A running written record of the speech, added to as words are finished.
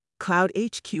Cloud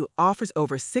HQ offers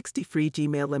over 60 free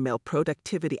Gmail email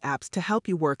productivity apps to help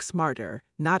you work smarter,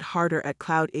 not harder at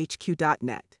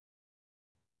cloudhq.net.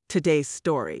 Today's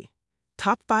story: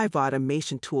 Top 5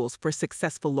 Automation Tools for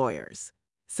Successful Lawyers.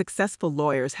 Successful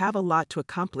lawyers have a lot to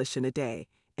accomplish in a day,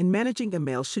 and managing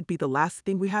email should be the last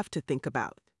thing we have to think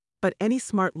about. But any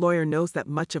smart lawyer knows that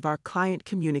much of our client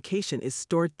communication is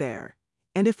stored there.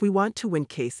 And if we want to win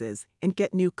cases and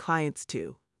get new clients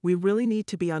too, we really need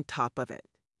to be on top of it.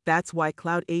 That's why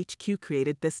Cloud HQ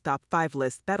created this top 5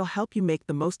 list that'll help you make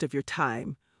the most of your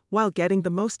time while getting the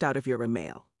most out of your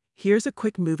email. Here's a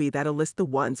quick movie that'll list the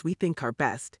ones we think are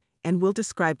best, and we'll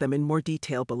describe them in more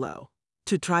detail below.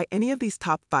 To try any of these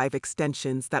top 5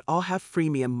 extensions that all have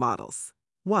freemium models: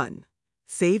 1.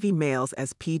 Save emails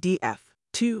as PDF.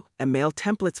 2. Email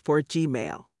templates for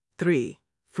Gmail. 3.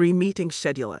 Free meeting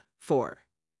scheduler. 4.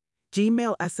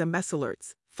 Gmail SMS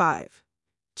alerts. 5.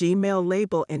 Gmail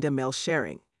label and email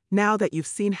sharing. Now that you've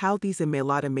seen how these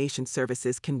email automation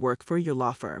services can work for your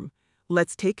law firm,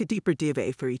 let's take a deeper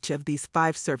dive for each of these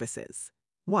 5 services.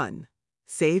 1.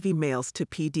 Save emails to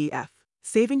PDF.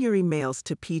 Saving your emails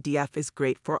to PDF is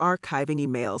great for archiving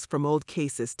emails from old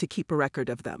cases to keep a record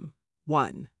of them.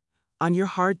 1. On your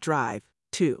hard drive.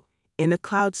 2. In a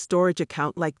cloud storage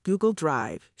account like Google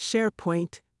Drive,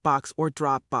 SharePoint, Box, or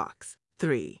Dropbox.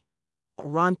 3.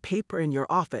 Or on paper in your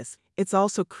office. It's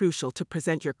also crucial to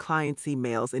present your clients'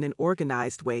 emails in an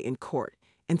organized way in court,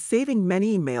 and saving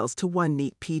many emails to one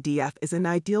neat PDF is an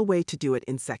ideal way to do it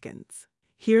in seconds.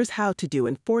 Here's how to do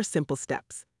in 4 simple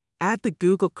steps. Add the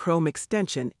Google Chrome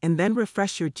extension and then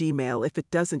refresh your Gmail if it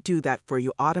doesn't do that for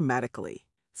you automatically.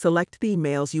 Select the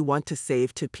emails you want to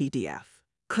save to PDF.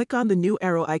 Click on the new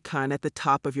arrow icon at the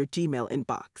top of your Gmail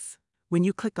inbox. When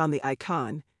you click on the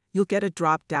icon, you'll get a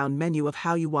drop-down menu of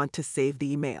how you want to save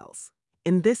the emails.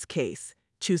 In this case,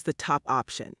 choose the top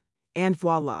option. And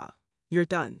voila, you're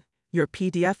done. Your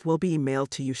PDF will be emailed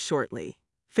to you shortly.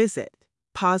 Visit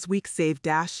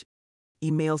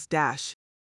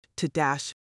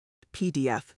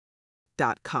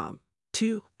pauseweeksave-emails-to-pdf.com.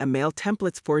 2. Email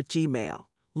templates for Gmail.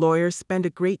 Lawyers spend a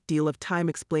great deal of time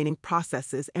explaining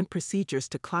processes and procedures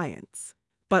to clients.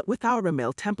 But with our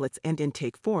email templates and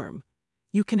intake form,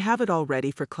 you can have it all ready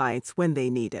for clients when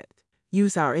they need it.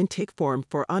 Use our intake form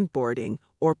for onboarding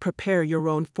or prepare your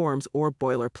own forms or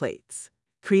boilerplates.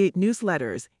 Create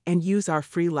newsletters and use our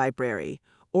free library,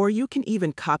 or you can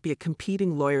even copy a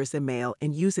competing lawyer's email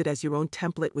and use it as your own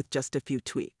template with just a few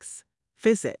tweaks.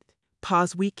 Visit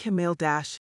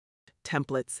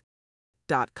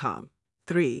pauseweekemail-templates.com.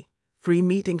 3. Free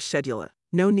meeting scheduler.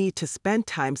 No need to spend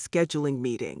time scheduling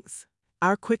meetings.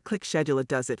 Our Quick Click Scheduler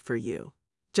does it for you.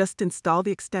 Just install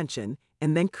the extension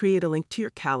and then create a link to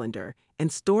your calendar and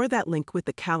store that link with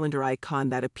the calendar icon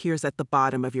that appears at the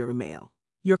bottom of your email.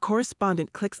 Your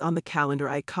correspondent clicks on the calendar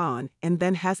icon and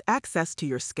then has access to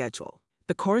your schedule.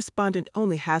 The correspondent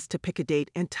only has to pick a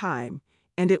date and time,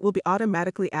 and it will be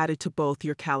automatically added to both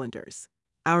your calendars.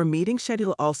 Our meeting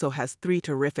schedule also has 3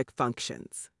 terrific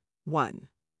functions. 1.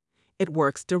 It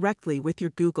works directly with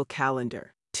your Google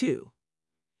Calendar. 2.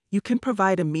 You can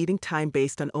provide a meeting time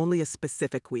based on only a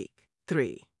specific week.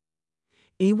 3.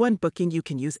 Anyone booking you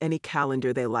can use any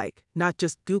calendar they like, not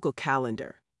just Google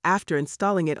Calendar. After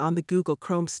installing it on the Google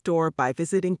Chrome store by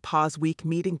visiting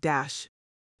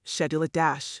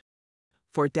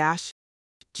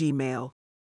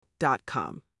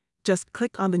pauseweek-meeting-scheduler-for-gmail.com. Just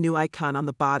click on the new icon on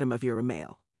the bottom of your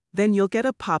email. Then you'll get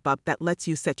a pop-up that lets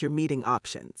you set your meeting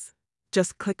options.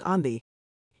 Just click on the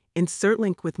Insert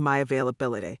link with My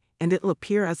Availability, and it'll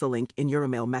appear as a link in your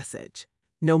email message.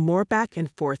 No more back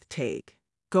and forth take.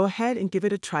 Go ahead and give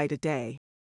it a try today.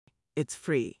 It's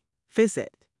free.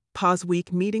 Visit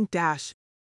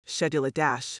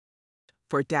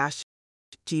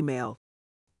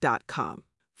pauseweek-meeting-scheduler-for-gmail.com.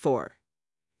 4.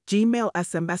 Gmail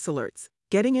SMS alerts.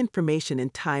 Getting information in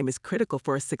time is critical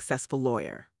for a successful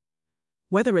lawyer.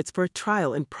 Whether it's for a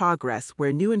trial in progress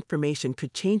where new information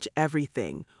could change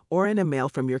everything, or an email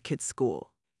from your kid's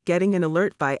school, getting an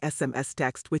alert via SMS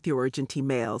text with your urgent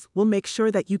emails will make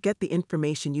sure that you get the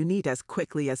information you need as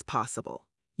quickly as possible.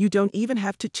 You don't even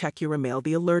have to check your email.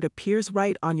 The alert appears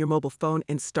right on your mobile phone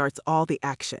and starts all the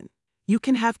action. You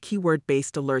can have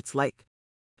keyword-based alerts like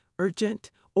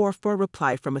urgent, or for a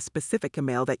reply from a specific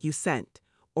email that you sent,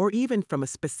 or even from a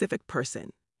specific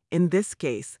person. In this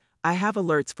case, I have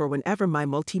alerts for whenever my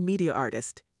multimedia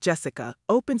artist, Jessica,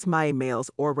 opens my emails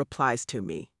or replies to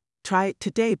me. Try it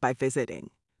today by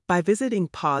visiting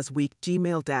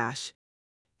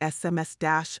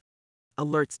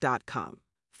pauseweek-gmail-sms-alerts.com.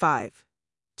 5.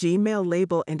 Gmail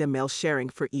label and email sharing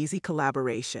for easy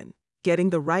collaboration.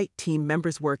 Getting the right team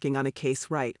members working on a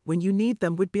case right when you need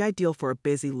them would be ideal for a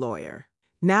busy lawyer.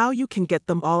 Now you can get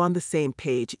them all on the same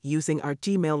page using our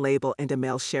Gmail label and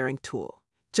email sharing tool.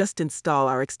 Just install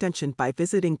our extension by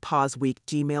visiting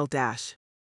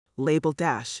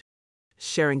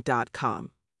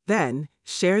pauseweek-gmail-label-sharing.com. Then,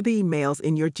 share the emails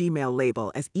in your Gmail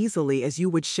label as easily as you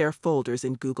would share folders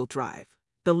in Google Drive.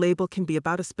 The label can be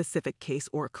about a specific case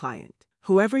or client.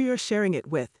 Whoever you're sharing it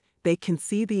with, they can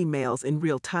see the emails in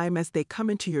real time as they come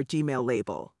into your Gmail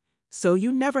label. So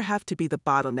you never have to be the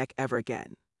bottleneck ever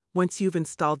again. Once you've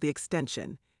installed the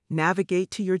extension,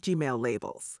 navigate to your Gmail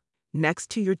labels.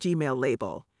 Next to your Gmail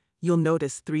label, you'll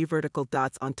notice 3 vertical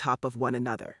dots on top of one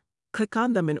another. Click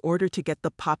on them in order to get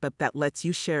the pop-up that lets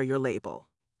you share your label.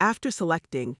 After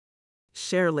selecting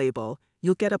Share Label,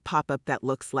 you'll get a pop-up that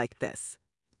looks like this.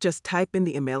 Just type in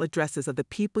the email addresses of the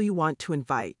people you want to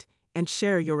invite and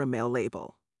share your email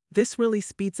label. This really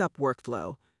speeds up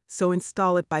workflow, so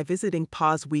install it by visiting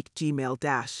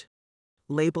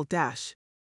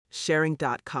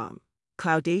pauseweek-gmail-label-sharing.com.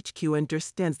 CloudHQ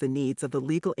understands the needs of the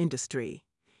legal industry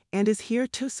and is here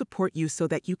to support you so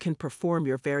that you can perform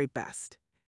your very best.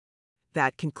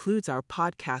 That concludes our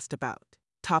podcast about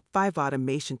Top 5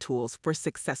 Automation Tools for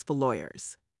Successful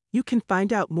Lawyers. You can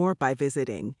find out more by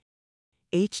visiting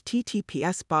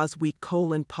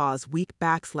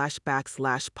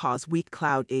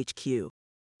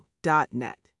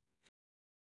https://pauseweek://pauseweekcloudhq.net.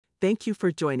 Thank you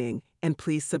for joining, and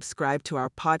please subscribe to our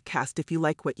podcast if you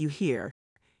like what you hear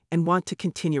and want to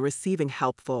continue receiving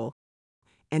helpful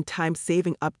and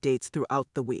time-saving updates throughout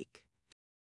the week.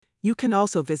 You can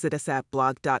also visit us at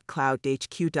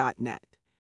blog.cloudhq.net.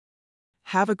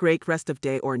 Have a great rest of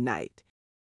day or night,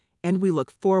 and we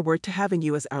look forward to having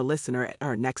you as our listener at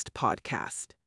our next podcast.